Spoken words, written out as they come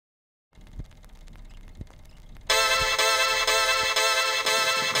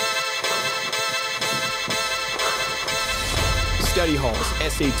Study halls,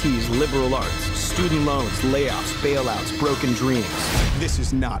 SATs, liberal arts, student loans, layoffs, bailouts, broken dreams. This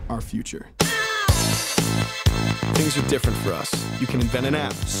is not our future. Things are different for us. You can invent an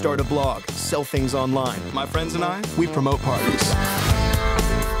app, start a blog, sell things online. My friends and I, we promote parties.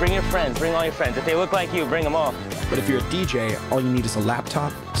 Bring your friends, bring all your friends. If they look like you, bring them all. But if you're a DJ, all you need is a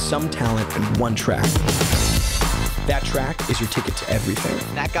laptop, some talent, and one track. That track is your ticket to everything.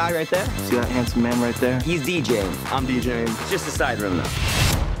 That guy right there? See that handsome man right there? He's DJing. I'm DJing. It's just a side room, though.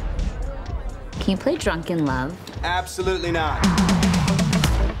 Can you play Drunken Love? Absolutely not.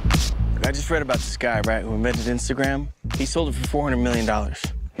 I just read about this guy, right, who invented Instagram. He sold it for $400 million.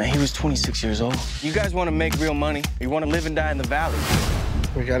 Man, he was 26 years old. You guys want to make real money. You want to live and die in the valley.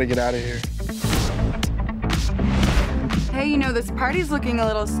 We gotta get out of here. Hey, you know, this party's looking a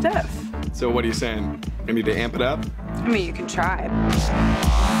little stiff. So what are you saying? I need to amp it up? I mean, you can try.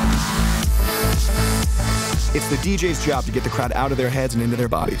 It's the DJ's job to get the crowd out of their heads and into their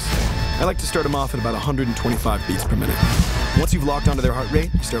bodies. I like to start them off at about 125 beats per minute. Once you've locked onto their heart rate,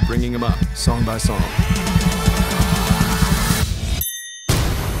 you start bringing them up, song by song.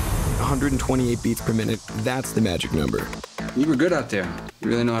 128 beats per minute, that's the magic number. You were good out there. You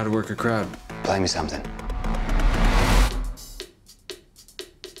really know how to work a crowd. Play me something.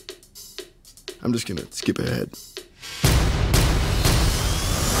 I'm just gonna skip ahead.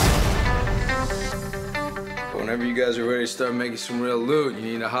 Whenever you guys are ready to start making some real loot, you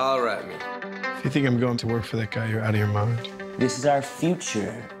need to holler at me. If you think I'm going to work for that guy, you're out of your mind. This is our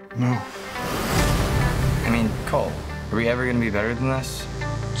future. No. I mean, Cole, are we ever gonna be better than this?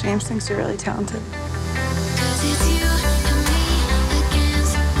 James thinks you're really talented.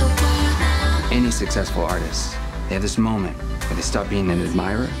 Any successful artist, they have this moment where they stop being an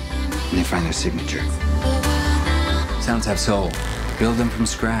admirer and they find their signature. Sounds have soul. Build them from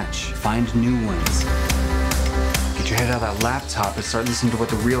scratch. Find new ones. Get your head out of that laptop and start listening to what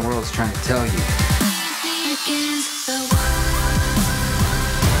the real world is trying to tell you.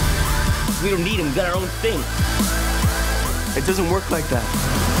 We don't need him. We got our own thing. It doesn't work like that.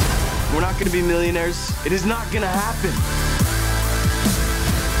 We're not going to be millionaires. It is not going to happen.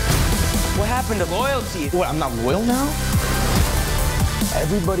 What happened to loyalty? What, I'm not loyal now?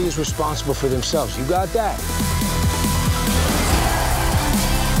 Everybody is responsible for themselves. You got that?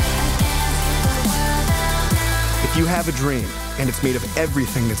 If you have a dream, and it's made of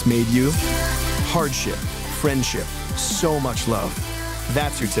everything that's made you, hardship, friendship, so much love,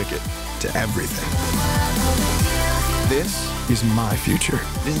 that's your ticket to everything. This is my future.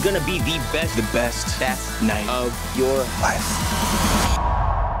 This is gonna be the best night of your life.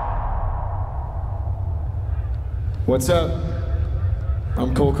 What's up?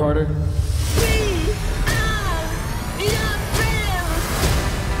 I'm Cole Carter.